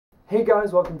Hey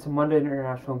guys, welcome to Monday in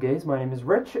International Gays. My name is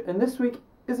Rich, and this week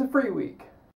is a free week.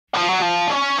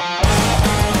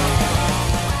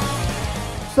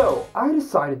 So, I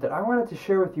decided that I wanted to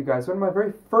share with you guys one of my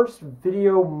very first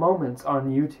video moments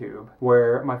on YouTube,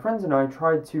 where my friends and I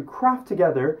tried to craft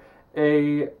together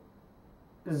a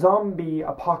zombie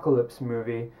apocalypse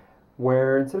movie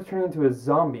where instead of turning into a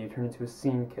zombie, you turn into a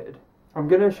scene kid. I'm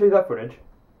going to show you that footage,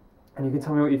 and you can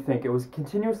tell me what you think. It was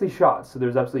continuously shot, so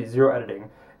there's absolutely zero editing.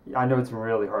 I know it's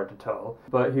really hard to tell,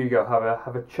 but here you go.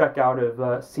 Have a check out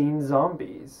of Scene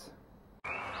Zombies. I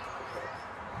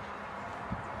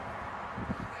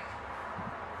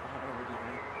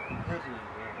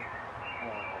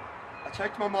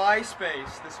checked my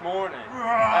MySpace this morning.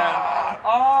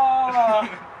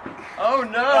 Oh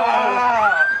no!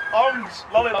 Orange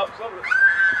lollipops.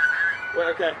 Wait,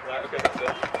 okay, right, okay, that's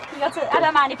it. You got to, I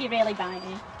don't mind if you really bite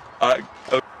me.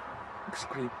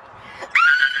 Scream.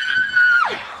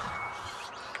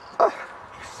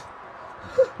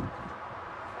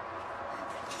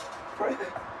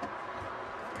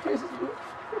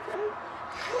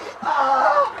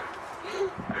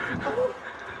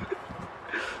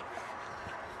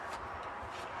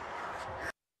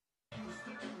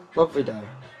 Lovely day.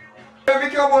 I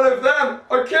become one of them!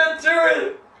 I can't do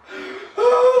it!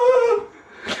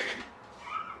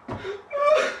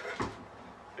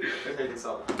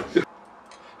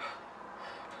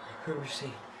 Who is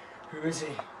he? Who is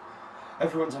he?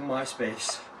 Everyone's on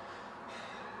MySpace.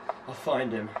 I'll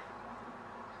find him.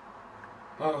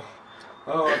 Oh,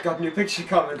 I've got new picture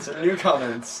comments and new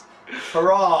comments.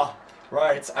 Hurrah!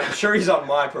 Right, I'm sure he's on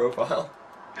my profile.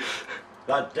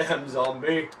 That damn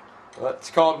zombie.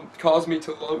 That's caused me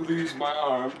to lose my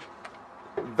arm.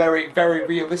 Very, very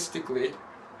realistically.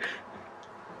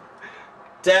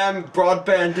 Damn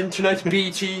broadband internet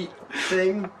BT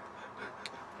thing.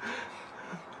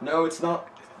 No, it's not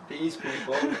these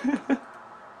people.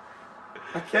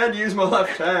 I can't use my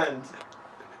left hand.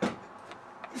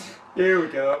 Here we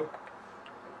go.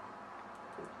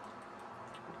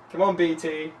 Come on,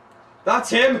 BT. That's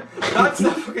him! That's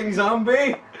the fucking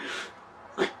zombie!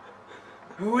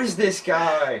 Who is this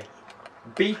guy?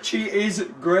 Beachy is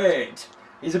great.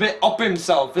 He's a bit up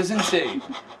himself, isn't he?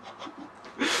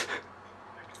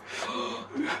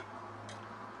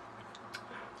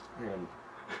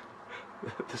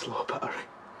 There's low battery.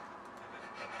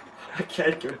 I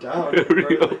can't go down.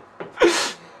 Really.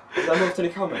 Has that moved any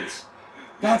comments?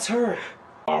 That's her.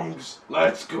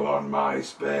 Let's go on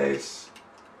MySpace.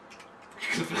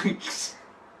 Thanks.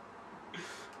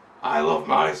 I love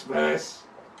MySpace.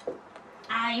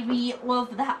 I really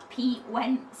love that Pete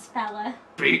Wentz fella.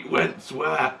 Pete Wentz where?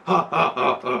 Ha ha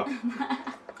ha ha.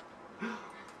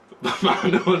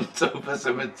 Man on October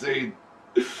 17.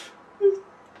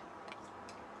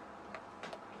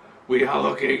 We are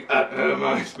looking at her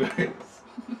MySpace.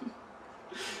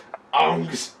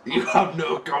 Ongs, you have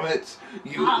no comments,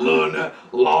 you loner,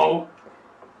 lol.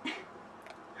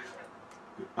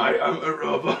 I am a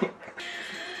robot.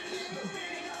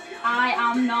 I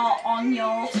am not on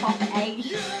your top 8.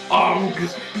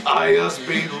 Ongs, I has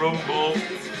been rumble.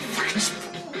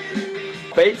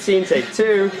 Bait scene take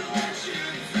 2.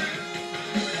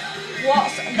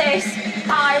 What's this?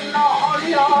 I'm not on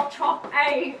your top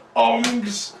 8.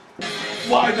 Ongs,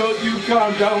 why don't you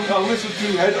calm down and listen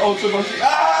to Head Automatic?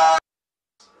 Ah!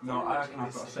 No, I reckon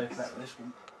I've got to say better this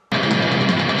one.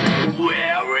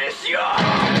 Where is your?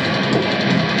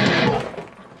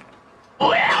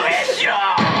 Where is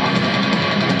your?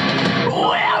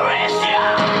 Where is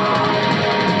your?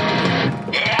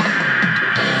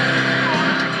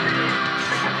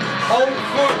 Oh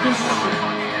fuck!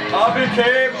 I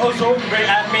became a zombie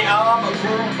and my arm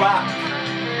grew back.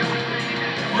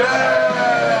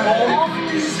 Yeah!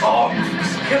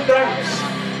 Ongs! Condense!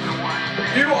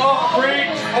 You are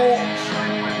great, folks!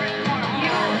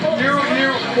 You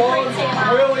want,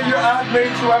 will you add me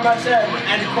to MSN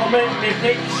and comment me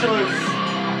pictures?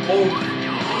 Oh,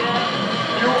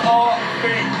 you are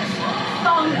great.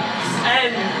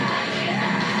 Thanks.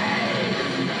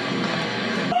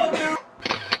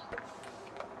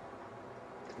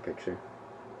 Picture.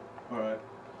 Alright.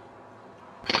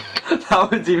 That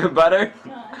was even better.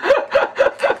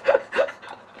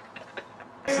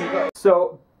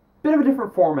 So, bit of a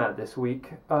different format this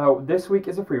week. This week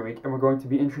is a free week, and we're going to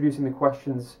be introducing the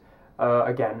questions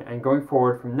again. And going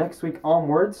forward from next week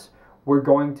onwards, we're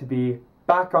going to be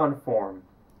back on form.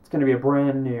 It's going to be a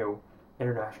brand new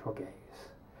International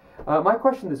Gays. My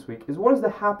question this week is, what is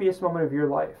the happiest moment of your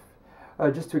life?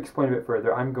 Just to explain a bit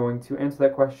further, I'm going to answer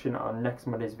that question on next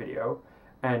Monday's video.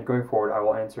 And going forward, I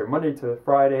will answer Monday to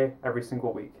Friday every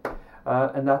single week.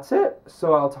 And that's it.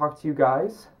 So I'll talk to you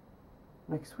guys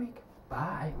next week.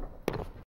 Bye.